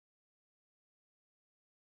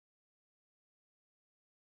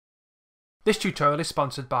This tutorial is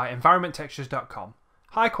sponsored by EnvironmentTextures.com,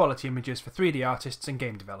 high quality images for 3D artists and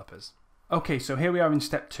game developers. Okay, so here we are in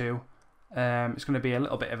step 2. It's going to be a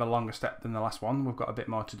little bit of a longer step than the last one. We've got a bit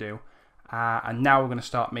more to do. And now we're going to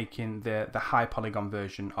start making the high polygon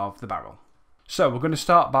version of the barrel. So we're going to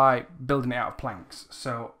start by building it out of planks.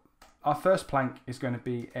 So our first plank is going to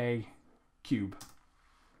be a cube.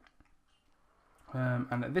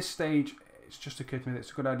 And at this stage, it's just occurred to me that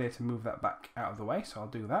it's a good idea to move that back out of the way, so I'll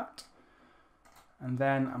do that. And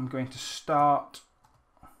then I'm going to start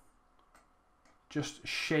just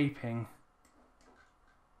shaping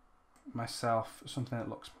myself something that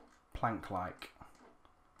looks plank-like.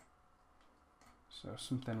 So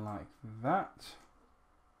something like that.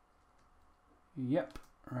 Yep,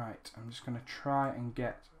 right. I'm just going to try and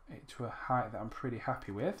get it to a height that I'm pretty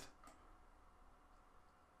happy with.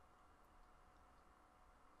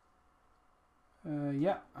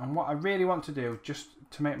 Yeah, and what I really want to do, just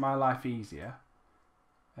to make my life easier,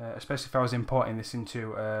 especially if I was importing this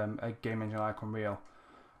into a game engine like Unreal,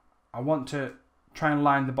 I want to try and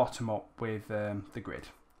line the bottom up with the grid,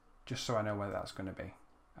 just so I know where that's going to be.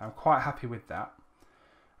 I'm quite happy with that,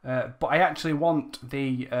 but I actually want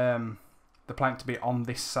the plank to be on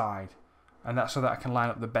this side, and that's so that I can line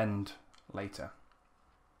up the bend later.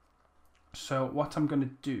 So what I'm going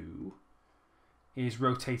to do is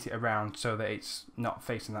rotate it around so that it's not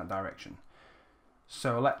facing that direction.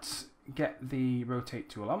 So let's get the rotate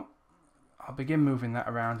tool on. I'll begin moving that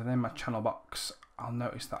around, and then my channel box, I'll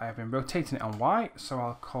notice that I have been rotating it on Y, so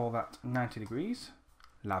I'll call that 90 degrees.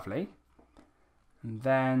 Lovely. And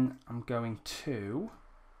then I'm going to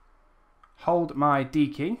hold my D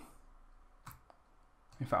key.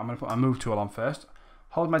 In fact, I'm going to put my move tool on first.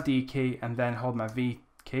 Hold my D key and then hold my V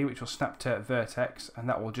key, which will snap to vertex, and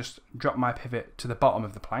that will just drop my pivot to the bottom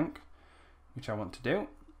of the plank, which I want to do.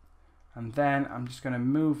 And then I'm just going to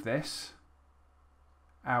move this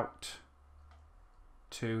out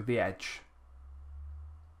to the edge,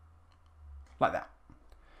 like that.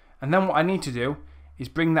 And then what I need to do is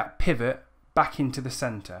bring that pivot back into the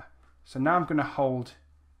center. So now I'm going to hold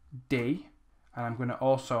D, and I'm going to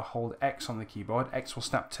also hold X on the keyboard. X will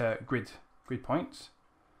snap to grid points.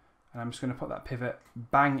 And I'm just going to put that pivot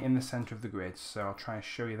bang in the center of the grid. So I'll try and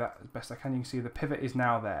show you that as best I can. You can see the pivot is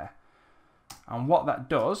now there. And what that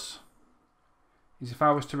does is if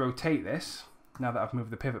I was to rotate this, now that I've moved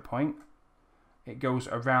the pivot point, it goes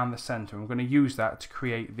around the center. I'm going to use that to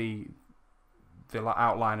create the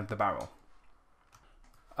outline of the barrel.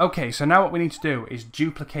 Okay, so now what we need to do is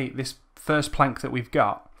duplicate this first plank that we've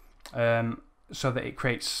got so that it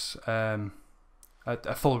creates a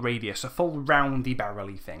full radius, a full roundy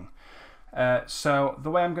barrel-y thing. So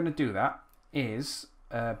the way I'm going to do that is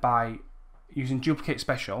by using duplicate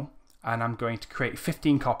special, and I'm going to create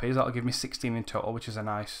 15 copies. That'll give me 16 in total, which is a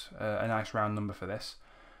nice round number for this.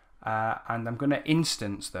 And I'm going to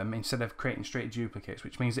instance them instead of creating straight duplicates,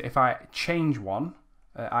 which means that if I change one,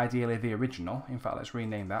 ideally the original, in fact let's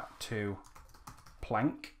rename that to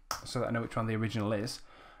plank so that I know which one the original is.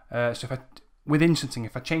 So with instancing,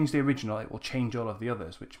 if I change the original, it will change all of the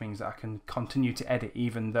others, which means that I can continue to edit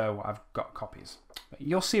even though I've got copies. But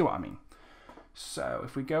you'll see what I mean. So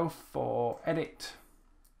if we go for edit,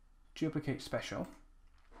 duplicate special.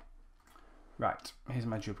 Right, here's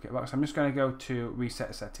my duplicate box. I'm just going to go to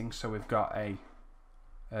reset settings, so we've got a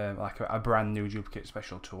brand new duplicate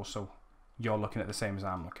special tool, so you're looking at the same as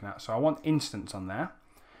I'm looking at. So I want instance on there,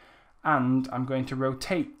 and I'm going to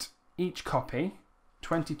rotate each copy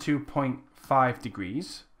 22.5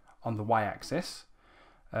 degrees on the y-axis,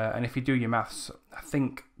 and if you do your maths, I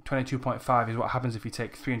think 22.5 is what happens if you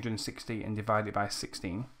take 360 and divide it by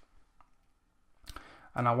 16.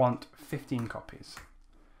 And I want 15 copies.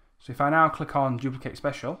 So if I now click on duplicate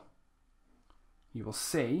special, you will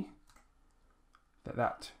see that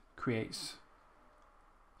that creates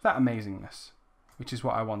that amazingness, which is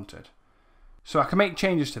what I wanted. So I can make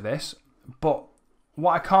changes to this, but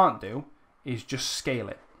what I can't do is just scale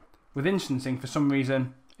it. With instancing, for some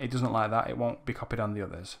reason, it doesn't like that. It won't be copied on the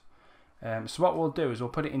others. So what we'll do is we'll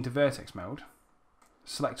put it into vertex mode,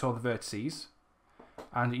 select all the vertices,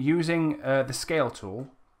 and using the scale tool,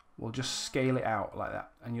 we'll just scale it out like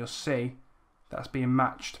that. And you'll see that's being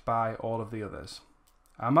matched by all of the others.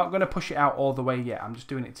 I'm not going to push it out all the way yet. I'm just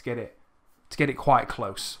doing it to get it quite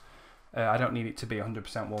close. I don't need it to be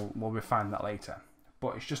 100%. We'll refine that later.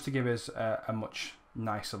 But it's just to give us a much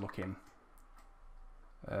nicer looking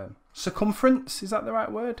circumference. Is that the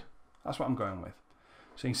right word? That's what I'm going with.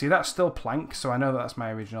 So you can see that's still plank, so I know that's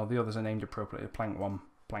my original. The others are named appropriately, plank 1,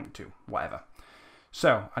 plank 2, whatever.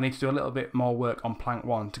 So I need to do a little bit more work on plank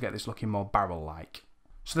 1 to get this looking more barrel-like.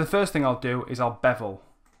 So the first thing I'll do is I'll bevel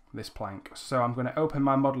this plank. So I'm going to open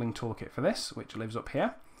my modelling toolkit for this, which lives up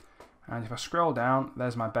here. And if I scroll down,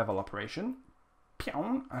 there's my bevel operation.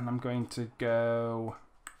 And I'm going to go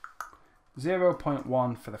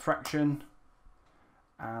 0.1 for the fraction.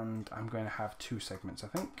 And I'm going to have 2 segments, I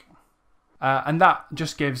think. And that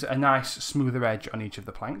just gives a nice smoother edge on each of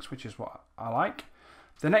the planks, which is what I like.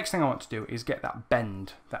 The next thing I want to do is get that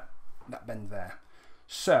bend, that bend there.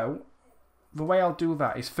 So the way I'll do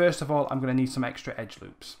that is, first of all, I'm going to need some extra edge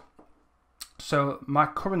loops. So my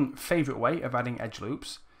current favourite way of adding edge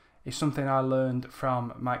loops is something I learned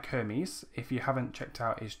from Mike Hermes. If you haven't checked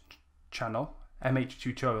out his channel, MH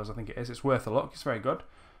Tutorials I think it is, it's worth a look, it's very good.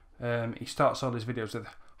 He starts all his videos with,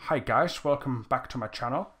 "Hi guys, welcome back to my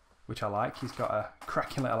channel," which I like. He's got a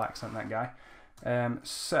cracking little accent, that guy.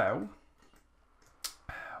 So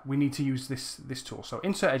we need to use this tool. So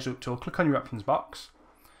insert edge loop tool, click on your options box.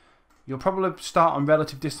 You'll probably start on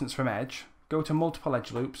relative distance from edge, go to multiple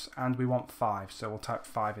edge loops, and we want 5, so we'll type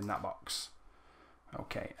 5 in that box.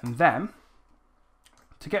 Okay, and then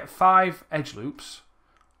to get 5 edge loops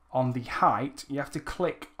on the height, you have to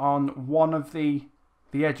click on one of the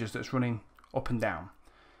edges that's running up and down.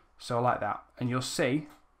 So like that, and you'll see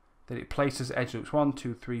that it places edge loops 1,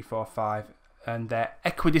 2, 3, 4, 5, and they're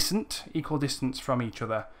equidistant, equal distance from each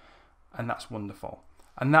other, and that's wonderful.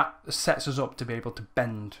 And that sets us up to be able to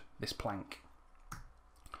bend this plank.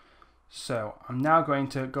 So I'm now going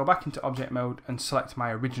to go back into object mode and select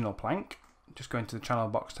my original plank. Just go into the channel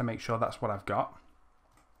box to make sure that's what I've got.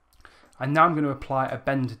 And now I'm going to apply a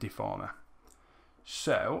bend deformer.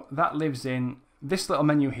 So that lives in this little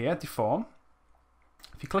menu here, deform.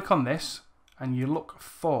 If you click on this and you look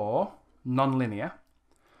for non-linear,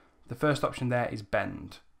 the first option there is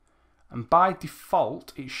bend. And by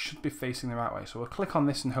default, it should be facing the right way. So we'll click on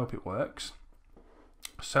this and hope it works.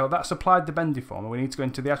 So that's applied the bend deformer. We need to go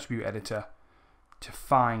into the attribute editor to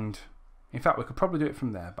find, in fact, we could probably do it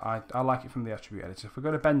from there, but I like it from the attribute editor. If we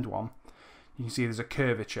go to bend 1, you can see there's a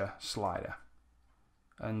curvature slider.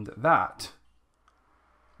 And that,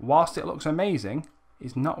 whilst it looks amazing,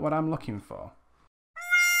 is not what I'm looking for.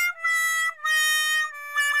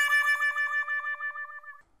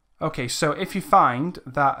 Okay, so if you find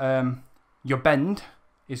that your bend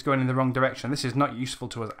is going in the wrong direction, this is not useful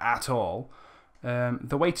to us at all.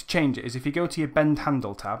 The way to change it is if you go to your bend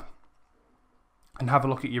handle tab and have a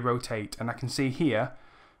look at your rotate, and I can see here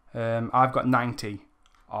I've got 90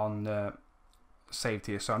 on saved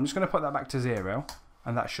here, so I'm just going to put that back to 0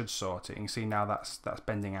 and that should sort it. You can see now that's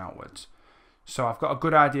bending outwards. So I've got a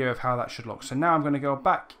good idea of how that should look. So now I'm going to go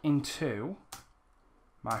back into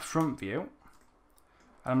my front view.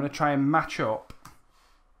 And I'm going to try and match up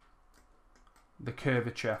the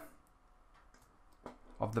curvature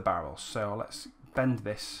of the barrel. So let's bend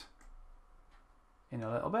this in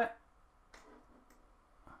a little bit.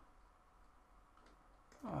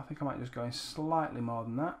 Oh, I think I might just go in slightly more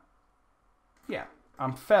than that. Yeah,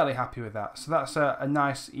 I'm fairly happy with that. So that's a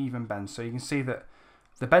nice even bend. So you can see that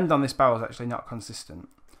the bend on this barrel is actually not consistent.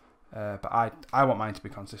 But I want mine to be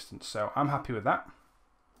consistent. So I'm happy with that.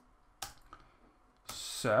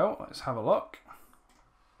 So let's have a look.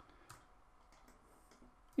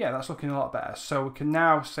 Yeah, that's looking a lot better. So we can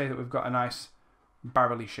now say that we've got a nice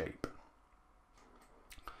barrel-y shape.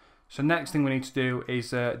 So next thing we need to do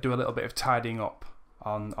is do a little bit of tidying up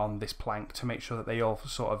on this plank to make sure that they all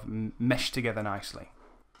sort of mesh together nicely.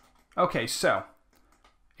 Okay, so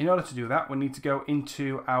in order to do that, we need to go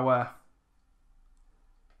into our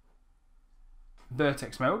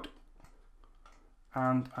vertex mode.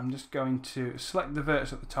 And I'm just going to select the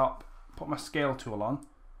vertex at the top, put my scale tool on,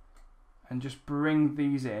 and just bring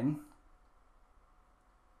these in.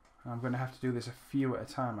 And I'm going to have to do this a few at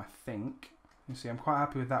a time, I think. You see, I'm quite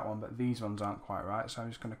happy with that one, but these ones aren't quite right, so I'm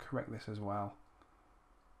just going to correct this as well.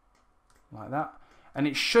 Like that. And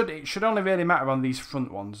it should only really matter on these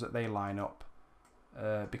front ones that they line up,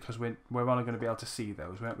 because we're only going to be able to see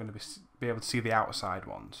those. We're not going to be able to see the outside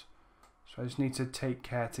ones. So I just need to take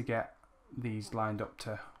care to get these lined up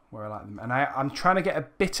to where I like them. And I'm trying to get a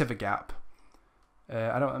bit of a gap.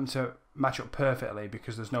 I don't want them to match up perfectly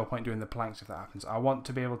because there's no point doing the planks if that happens. I want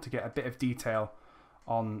to be able to get a bit of detail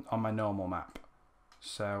on my normal map.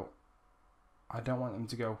 So I don't want them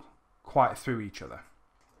to go quite through each other.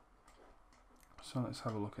 So let's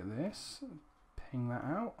have a look at this. Ping that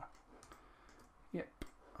out. Yep.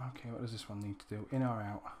 Okay, what does this one need to do? In or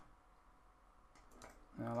out?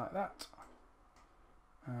 Now like that.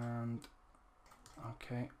 And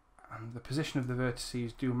okay, and the position of the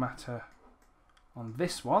vertices do matter on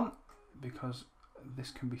this one because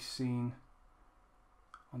this can be seen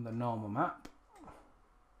on the normal map.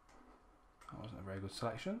 That wasn't a very good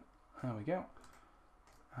selection. There we go.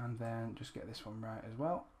 And then just get this one right as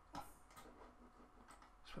well. Let's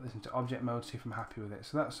put this into object mode, see if I'm happy with it.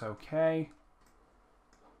 So that's okay.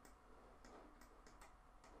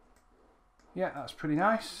 Yeah, that's pretty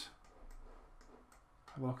nice.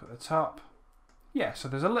 Have a look at the top. Yeah, so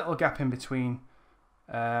there's a little gap in between,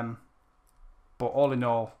 but all in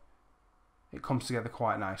all, it comes together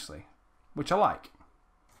quite nicely, which I like.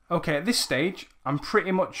 Okay, at this stage, I'm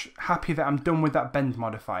pretty much happy that I'm done with that bend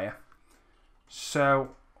modifier.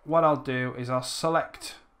 So what I'll do is I'll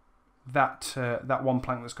select that one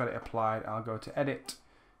plank that's got it applied. I'll go to Edit,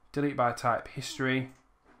 Delete by Type, History,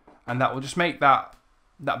 and that will just make that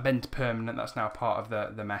bend permanent. That's now part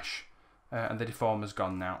of the mesh, and the deformer's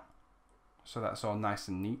gone now. So that's all nice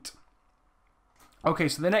and neat. Okay,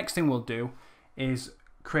 so the next thing we'll do is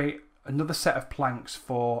create another set of planks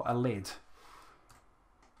for a lid.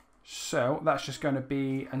 So that's just going to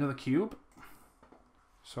be another cube.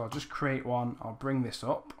 So I'll just create one, I'll bring this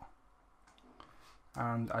up,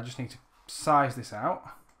 and I just need to size this out.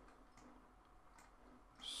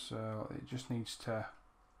 So it just needs to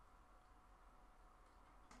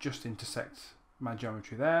just intersect my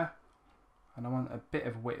geometry there, and I want a bit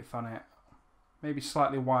of width on it, maybe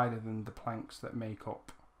slightly wider than the planks that make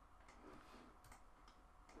up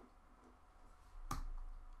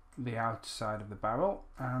the outside of the barrel.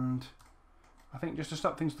 And I think just to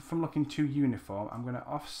stop things from looking too uniform, I'm going to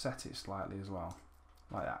offset it slightly as well,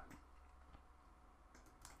 like that.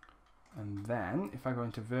 And then if I go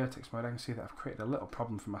into vertex mode, I can see that I've created a little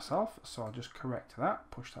problem for myself, so I'll just correct that,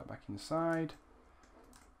 push that back inside,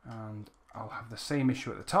 and I'll have the same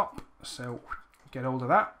issue at the top. So get hold of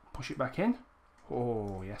that, push it back in.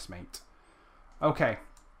 Oh yes, mate. Okay,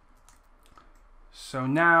 so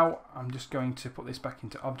now I'm just going to put this back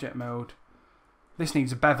into object mode. This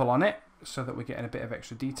needs a bevel on it so that we're getting a bit of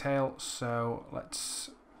extra detail. So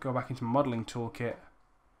let's go back into my modeling toolkit,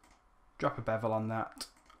 drop a bevel on that.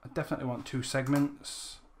 I definitely want 2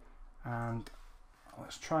 segments, and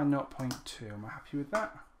let's try 0.2. Am I happy with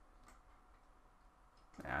that?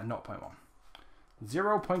 Yeah, 0.1.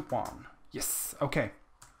 0.1. Yes. Okay.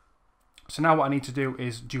 So now what I need to do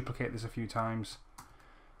is duplicate this a few times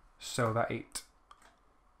so that it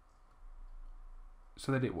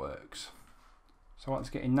works. So I want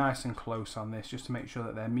to get in nice and close on this just to make sure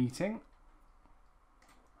that they're meeting.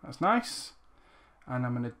 That's nice. And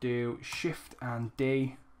I'm going to do Shift and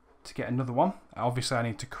D to get another one. Obviously I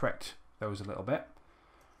need to correct those a little bit.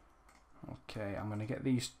 Okay, I'm going to get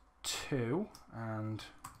these 2 and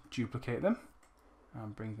duplicate them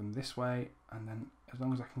and bring them this way, and then as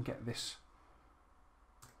long as I can get this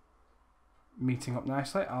meeting up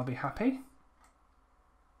nicely, I'll be happy.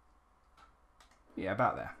 Yeah,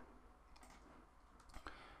 about there.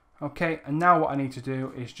 Okay, and now what I need to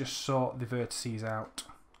do is just sort the vertices out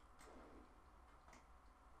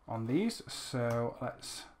on these. So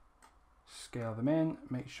let's scale them in,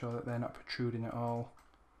 make sure that they're not protruding at all,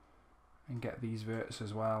 and get these vertices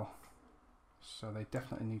as well. So they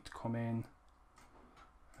definitely need to come in.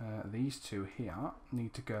 These 2 here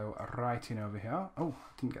need to go right in over here. Oh,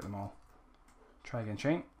 I didn't get them all. Try again,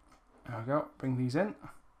 chain. There we go. Bring these in.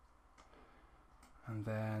 And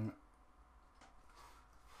then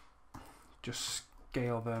just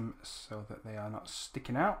scale them so that they are not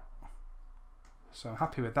sticking out. So I'm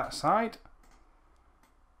happy with that side.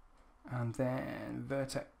 And then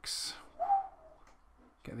vertex.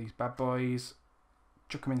 Get these bad boys.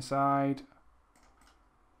 Chuck them inside.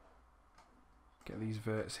 Get these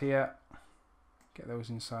verts here. Get those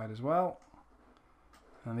inside as well.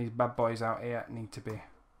 And these bad boys out here need to be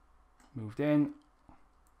moved in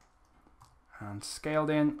and scaled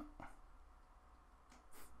in.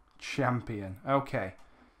 Champion. Okay.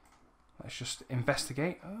 Let's just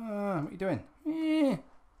investigate. What are you doing?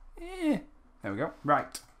 There we go.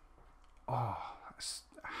 Right. Oh, that's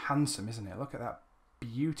handsome, isn't it? Look at that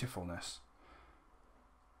beautifulness.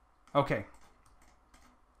 Okay.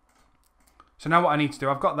 So now what I need to do,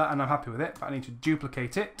 I've got that and I'm happy with it, but I need to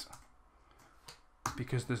duplicate it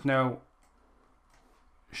because there's no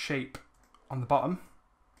shape on the bottom.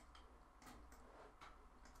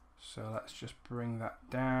 So let's just bring that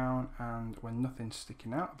down, and when nothing's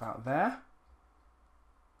sticking out, about there.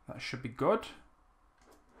 That should be good.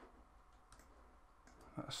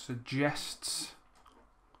 That suggests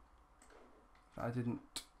that I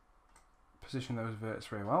didn't position those verts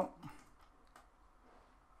very well.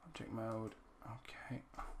 Object mode, okay.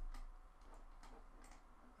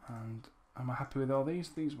 And am I happy with all these?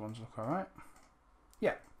 These ones look alright.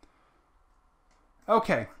 Yeah.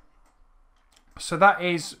 Okay. So that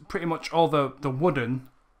is pretty much all the wooden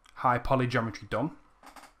high poly geometry done.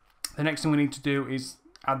 The next thing we need to do is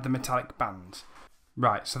add the metallic band.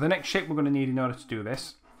 Right, so the next shape we're going to need in order to do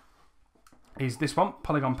this is this one,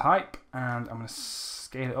 Polygon pipe, and I'm going to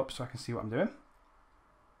scale it up so I can see what I'm doing.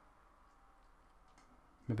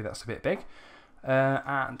 Maybe that's a bit big.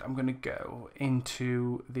 And I'm going to go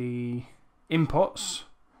into the inputs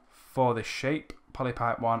for this shape,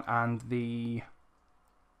 polypipe 1, and the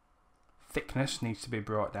thickness needs to be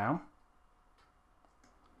brought down.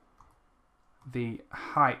 The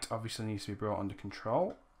height obviously needs to be brought under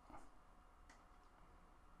control.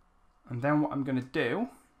 And then what I'm going to do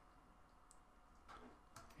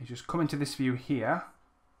is just come into this view here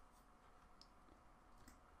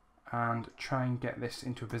and try and get this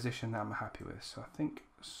into a position that I'm happy with. So I think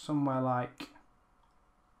somewhere like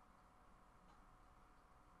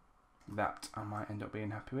that I might end up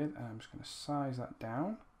being happy with. And I'm just going to size that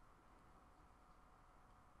down.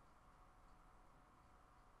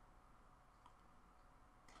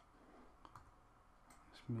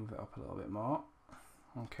 Let's move it up a little bit more.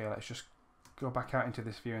 Okay, let's just go back out into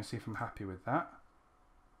this view and see if I'm happy with that.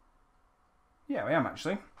 Yeah, I am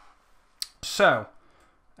actually. So,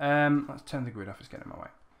 let's turn the grid off, it's getting in my way.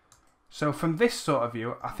 So from this sort of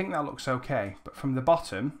view, I think that looks okay, but from the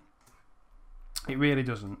bottom, it really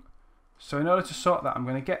doesn't. So in order to sort that, I'm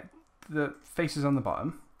going to get the faces on the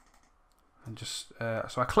bottom, and just,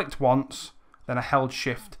 so I clicked once, then I held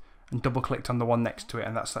shift and double clicked on the one next to it,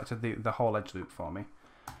 and that selected the whole edge loop for me.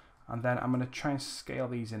 And then I'm going to try and scale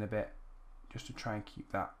these in a bit, just to try and keep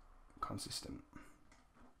that consistent.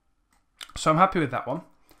 So I'm happy with that one.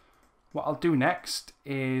 What I'll do next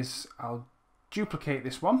is I'll duplicate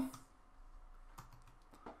this one,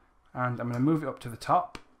 and I'm going to move it up to the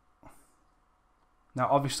top. Now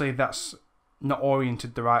obviously that's not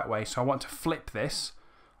oriented the right way, so I want to flip this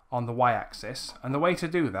on the y-axis, and the way to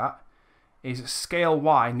do that is scale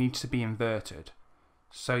y needs to be inverted.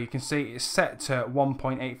 So you can see it's set to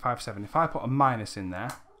 1.857. If I put a minus in there,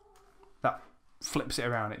 that flips it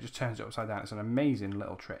around, it just turns it upside down. It's an amazing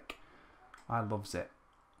little trick. I loves it.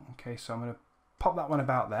 Okay, so I'm going to pop that one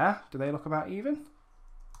about there. Do they look about even?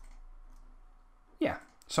 Yeah,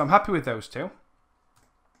 so I'm happy with those two.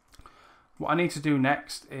 What I need to do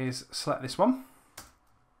next is select this one,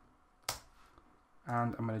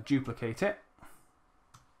 and I'm going to duplicate it,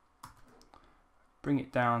 bring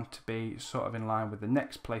it down to be sort of in line with the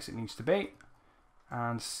next place it needs to be,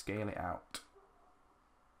 and scale it out.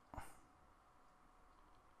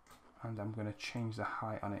 And I'm going to change the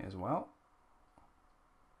height on it as well,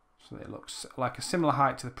 so that it looks like a similar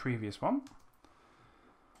height to the previous one.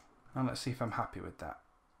 And let's see if I'm happy with that.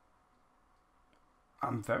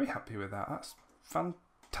 I'm very happy with that. That's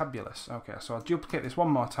fantabulous. Okay, so I'll duplicate this one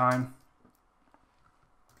more time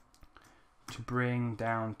to bring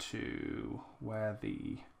down to where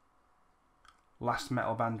the last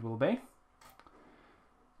metal band will be.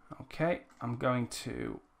 Okay, I'm going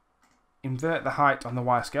to invert the height on the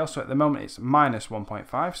Y scale. So at the moment it's minus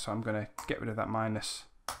 1.5, so I'm going to get rid of that minus,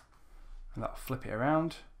 and that'll flip it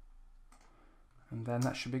around, and then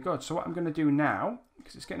that should be good. So what I'm going to do now,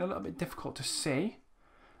 because it's getting a little bit difficult to see,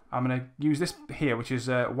 I'm going to use this here, which is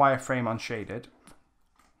a wireframe unshaded,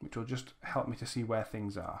 which will just help me to see where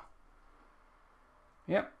things are.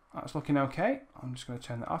 Yep, that's looking okay. I'm just going to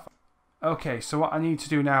turn that off. Okay, so what I need to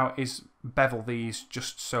do now is bevel these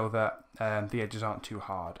just so that the edges aren't too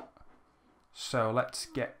hard. So let's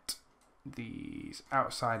get these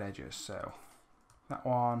outside edges. So that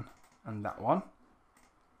one and that one.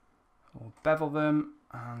 We'll bevel them,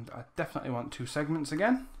 and I definitely want 2 segments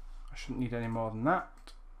again. I shouldn't need any more than that.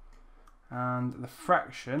 And the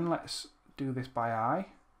fraction, let's do this by eye.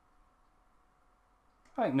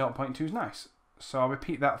 I think 0.2 is nice. So I'll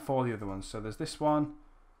repeat that for the other ones. So there's this one.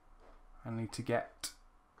 I need to get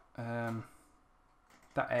that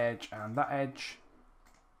edge and that edge.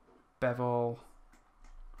 Bevel,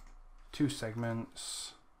 2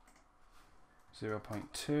 segments,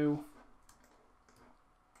 0.2.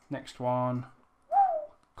 Next one.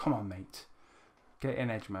 Come on, mate. Get in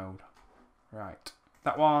edge mode. Right.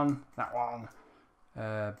 That one, that one.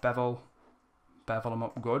 Bevel them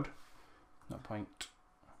up good.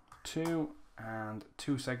 0.2 and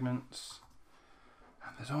 2 segments.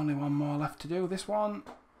 And there's only one more left to do. This one.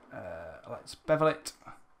 Let's bevel it.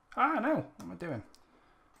 Ah, no. What am I doing?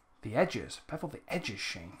 The edges. Bevel the edges,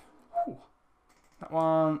 Shane. Ooh. That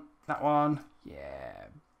one. That one. Yeah.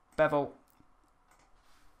 Bevel.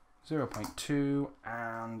 0.2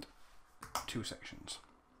 and 2 sections.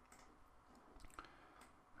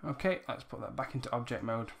 Okay, let's put that back into object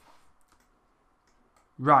mode.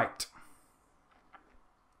 Right.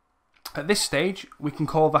 At this stage, we can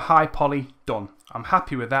call the high poly done. I'm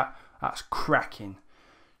happy with that. That's cracking.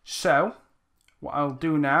 So, what I'll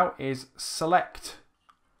do now is select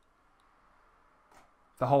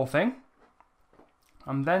the whole thing.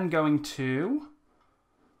 I'm then going to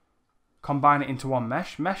combine it into one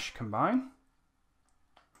mesh. Mesh combine.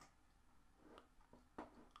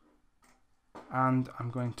 And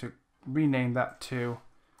I'm going to rename that to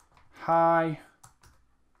hi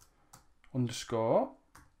underscore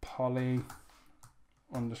poly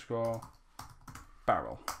underscore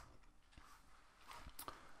barrel.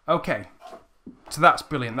 Okay, so that's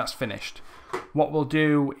brilliant, that's finished. What we'll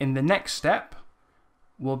do in the next step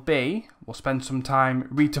will be, we'll spend some time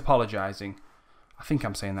retopologizing. I think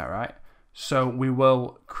I'm saying that right. So we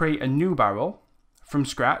will create a new barrel from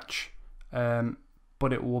scratch,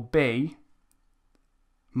 but it will be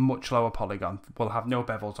much lower polygon. We'll have no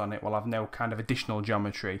bevels on it, we'll have no kind of additional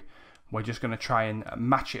geometry. We're just going to try and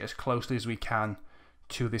match it as closely as we can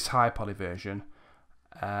to this high poly version,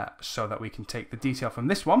 so that we can take the detail from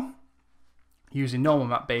this one using normal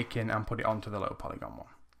map baking and put it onto the low polygon one,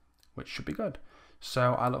 which should be good.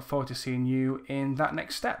 So I look forward to seeing you in that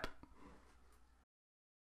next step.